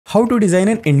How to design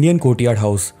an Indian courtyard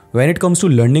house? When it comes to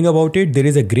learning about it, there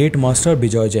is a great master,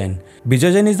 Bijoy Jain.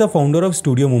 Bijoy Jain is the founder of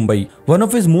Studio Mumbai. One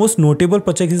of his most notable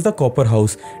projects is the Copper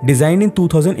House, designed in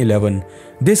 2011.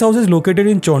 This house is located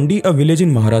in Chondi, a village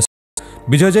in Maharashtra.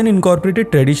 Bijoy Jain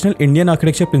incorporated traditional Indian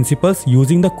architecture principles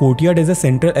using the courtyard as a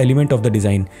central element of the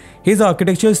design. His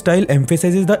architectural style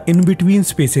emphasizes the in-between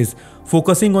spaces,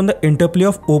 focusing on the interplay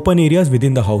of open areas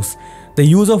within the house. The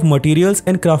use of materials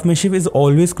and craftsmanship is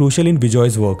always crucial in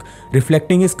Bijoy's work,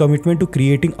 reflecting his commitment to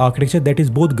creating architecture that is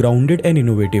both grounded and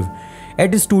innovative.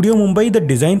 At Studio Mumbai, the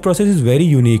design process is very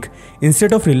unique.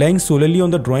 Instead of relying solely on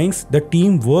the drawings, the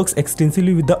team works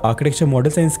extensively with the architecture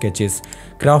models and sketches.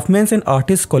 Craftsmen and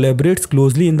artists collaborate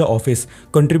closely in the office,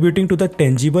 contributing to the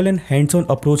tangible and hands-on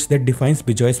approach that defines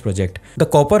Bijoy's project. The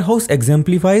Copper House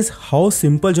exemplifies how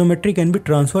simple geometry can be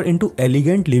transferred into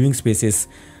elegant living spaces.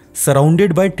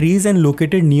 Surrounded by trees and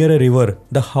located near a river,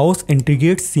 the house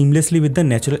integrates seamlessly with the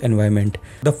natural environment.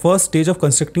 The first stage of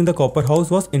constructing the Copper House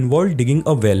was involved digging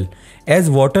a well, as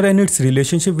water and its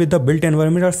relationship with the built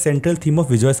environment are central theme of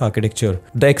Bijoy's architecture.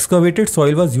 The excavated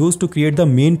soil was used to create the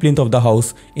main plinth of the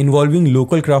house, involving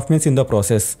local craftsmen in the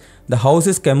process. The house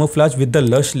is camouflaged with the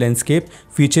lush landscape,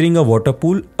 featuring a water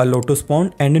pool, a lotus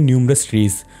pond, and numerous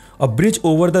trees. A bridge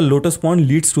over the lotus pond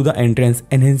leads to the entrance,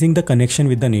 enhancing the connection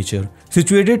with the nature.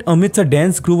 Situated amidst a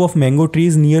dense grove of mango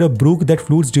trees near a brook that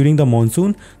floods during the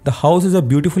monsoon, the house is a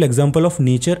beautiful example of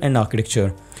nature and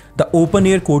architecture. The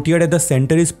open-air courtyard at the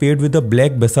center is paved with a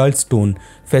black basalt stone,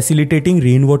 facilitating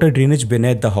rainwater drainage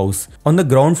beneath the house. On the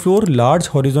ground floor, large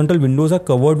horizontal windows are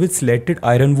covered with slatted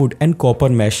ironwood and copper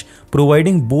mesh,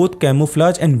 providing both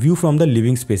camouflage and view from the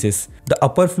living spaces. The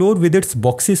upper floor with its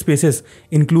boxy spaces,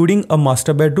 including a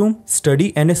master bedroom,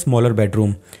 study and a smaller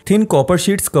bedroom. Thin copper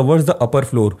sheets covers the upper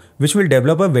floor, which will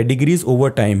develop a verdigris over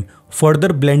time,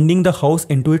 further blending the house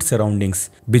into its surroundings.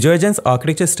 Bijoy Jain's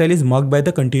architecture style is marked by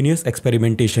the continuous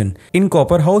experimentation. In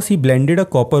Copper House, he blended a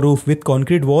copper roof with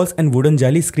concrete walls and wooden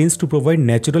jali screens to provide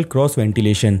natural cross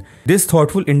ventilation. This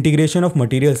thoughtful integration of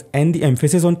materials and the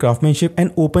emphasis on craftsmanship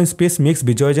and open space makes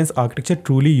Bijoy Jain's architecture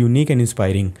truly unique and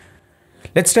inspiring.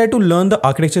 Let's try to learn the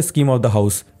architecture scheme of the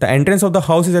house. The entrance of the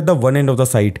house is at the one end of the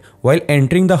site. While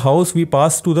entering the house, we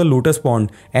pass to the lotus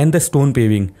pond and the stone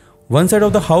paving. One side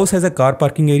of the house has a car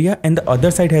parking area and the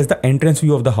other side has the entrance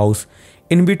view of the house.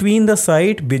 In between the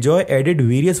site, Bijoy added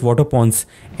various water ponds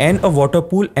and a water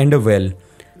pool and a well.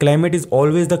 Climate is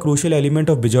always the crucial element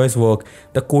of Bijoy's work.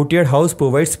 The courtyard house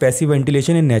provides passive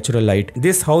ventilation and natural light.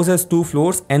 This house has 2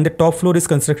 floors and the top floor is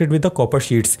constructed with the copper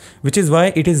sheets, which is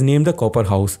why it is named the Copper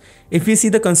House. If we see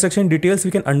the construction details,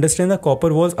 we can understand the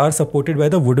copper walls are supported by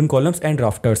the wooden columns and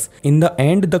rafters. In the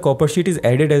end, the copper sheet is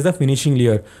added as the finishing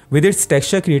layer, with its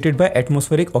texture created by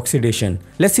atmospheric oxidation.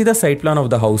 Let's see the site plan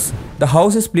of the house. The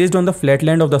house is placed on the flat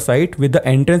land of the site with the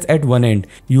entrance at one end.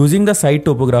 Using the site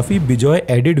topography, Bijoy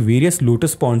added various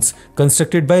lotus ponds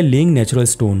constructed by laying natural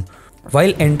stone.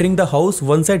 While entering the house,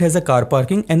 one side has a car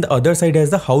parking and the other side has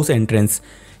the house entrance.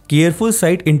 Careful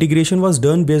site integration was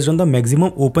done based on the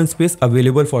maximum open space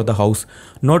available for the house.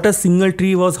 Not a single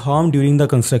tree was harmed during the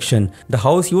construction. The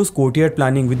house used courtyard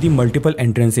planning with the multiple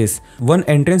entrances. One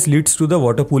entrance leads to the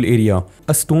water pool area.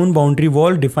 A stone boundary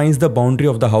wall defines the boundary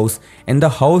of the house, and the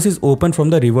house is open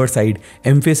from the river side,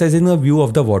 emphasizing the view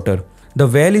of the water. The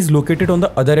well is located on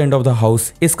the other end of the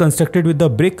house, is constructed with the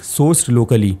brick sourced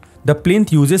locally. The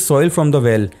plinth uses soil from the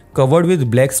well, covered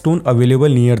with black stone available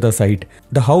near the site.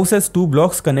 The house has 2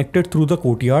 blocks connected through the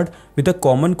courtyard with a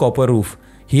common copper roof.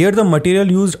 Here the material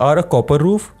used are a copper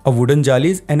roof, a wooden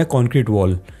jalis and a concrete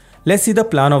wall. Let's see the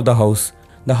plan of the house.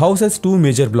 The house has 2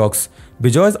 major blocks.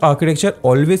 Bijoy's architecture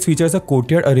always features a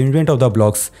courtyard arrangement of the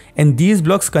blocks, and these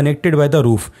blocks connected by the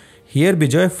roof. Here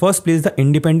Bijoy first placed the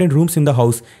independent rooms in the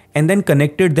house and then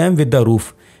connected them with the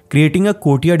roof, creating a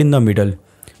courtyard in the middle.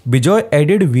 Bijoy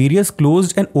added various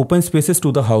closed and open spaces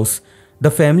to the house.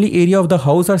 The family area of the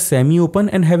house are semi-open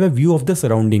and have a view of the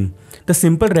surrounding. The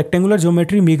simple rectangular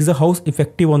geometry makes the house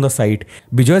effective on the site.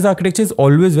 Bijoy's architecture is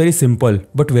always very simple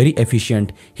but very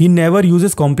efficient. He never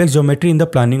uses complex geometry in the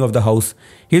planning of the house.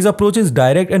 His approach is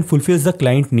direct and fulfills the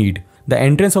client need. The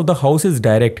entrance of the house is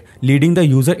direct, leading the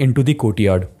user into the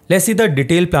courtyard. Let's see the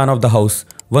detailed plan of the house.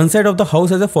 One side of the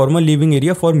house has a formal living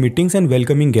area for meetings and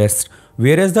welcoming guests,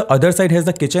 whereas the other side has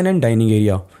the kitchen and dining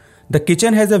area. The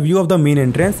kitchen has a view of the main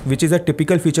entrance, which is a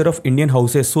typical feature of Indian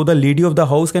houses, so the lady of the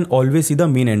house can always see the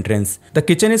main entrance. The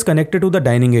kitchen is connected to the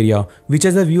dining area, which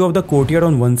has a view of the courtyard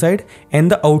on one side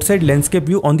and the outside landscape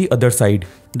view on the other side.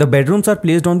 The bedrooms are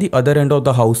placed on the other end of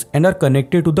the house and are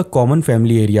connected to the common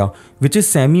family area, which is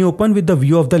semi-open with the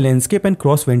view of the landscape, and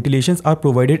cross ventilations are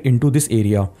provided into this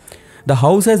area. The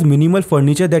house has minimal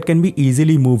furniture that can be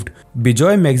easily moved.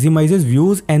 Bijoy maximizes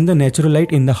views and the natural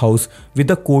light in the house with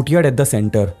the courtyard at the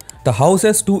center. The house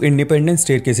has two independent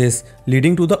staircases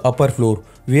leading to the upper floor,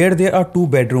 where there are two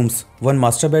bedrooms, one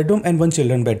master bedroom and one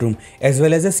children bedroom, as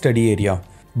well as a study area.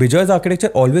 Bijoy's architecture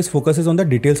always focuses on the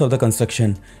details of the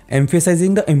construction,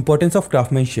 emphasizing the importance of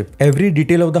craftsmanship. Every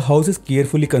detail of the house is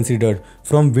carefully considered,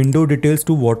 from window details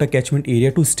to water catchment area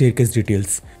to staircase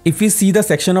details. If we see the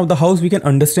section of the house, we can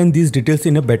understand these details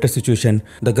in a better situation.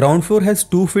 The ground floor has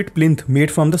 2-foot plinth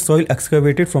made from the soil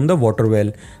excavated from the water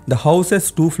well. The house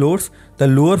has 2 floors. The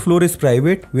lower floor is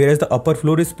private, whereas the upper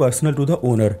floor is personal to the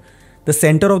owner. The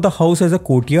center of the house has a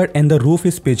courtyard and the roof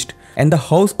is pitched, and the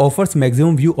house offers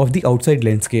maximum view of the outside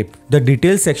landscape. The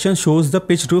detail section shows the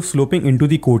pitched roof sloping into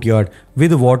the courtyard,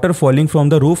 with water falling from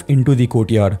the roof into the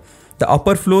courtyard. The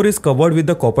upper floor is covered with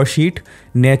the copper sheet.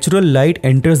 Natural light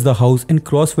enters the house and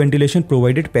cross ventilation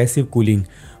provided passive cooling.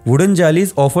 Wooden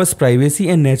jalis offers privacy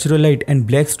and natural light, and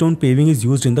black stone paving is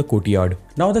used in the courtyard.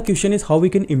 Now the question is how we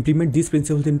can implement these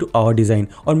principles into our design,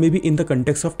 or maybe in the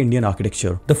context of Indian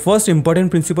architecture. The first important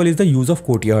principle is the use of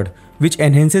courtyard, which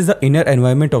enhances the inner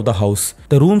environment of the house.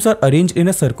 The rooms are arranged in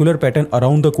a circular pattern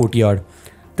around the courtyard.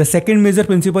 The second major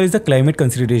principle is the climate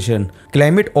consideration.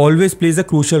 Climate always plays a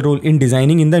crucial role in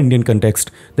designing in the Indian context.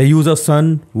 The use of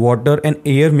sun, water and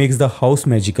air makes the house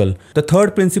magical. The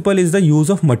third principle is the use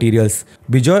of materials.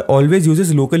 Bijoy always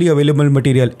uses locally available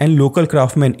material and local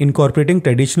craftsmen incorporating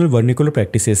traditional vernacular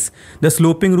practices. The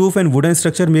sloping roof and wooden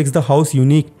structure makes the house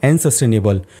unique and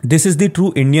sustainable. This is the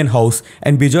true Indian house,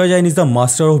 and Bijoy Jain is the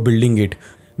master of building it.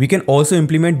 We can also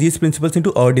implement these principles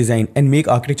into our design and make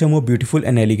architecture more beautiful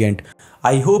and elegant.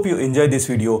 I hope you enjoyed this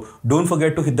video. Don't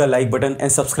forget to hit the like button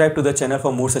and subscribe to the channel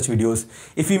for more such videos.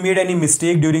 If we made any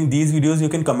mistake during these videos, you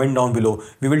can comment down below.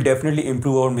 We will definitely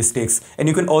improve our mistakes. And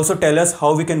you can also tell us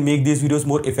how we can make these videos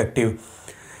more effective.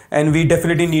 And we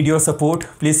definitely need your support.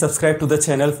 Please subscribe to the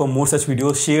channel for more such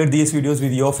videos. Share these videos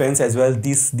with your friends as well.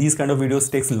 These kind of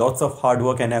videos takes lots of hard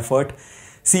work and effort.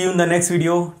 See you in the next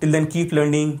video. Till then, keep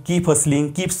learning, keep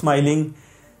hustling, keep smiling.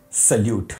 Salute.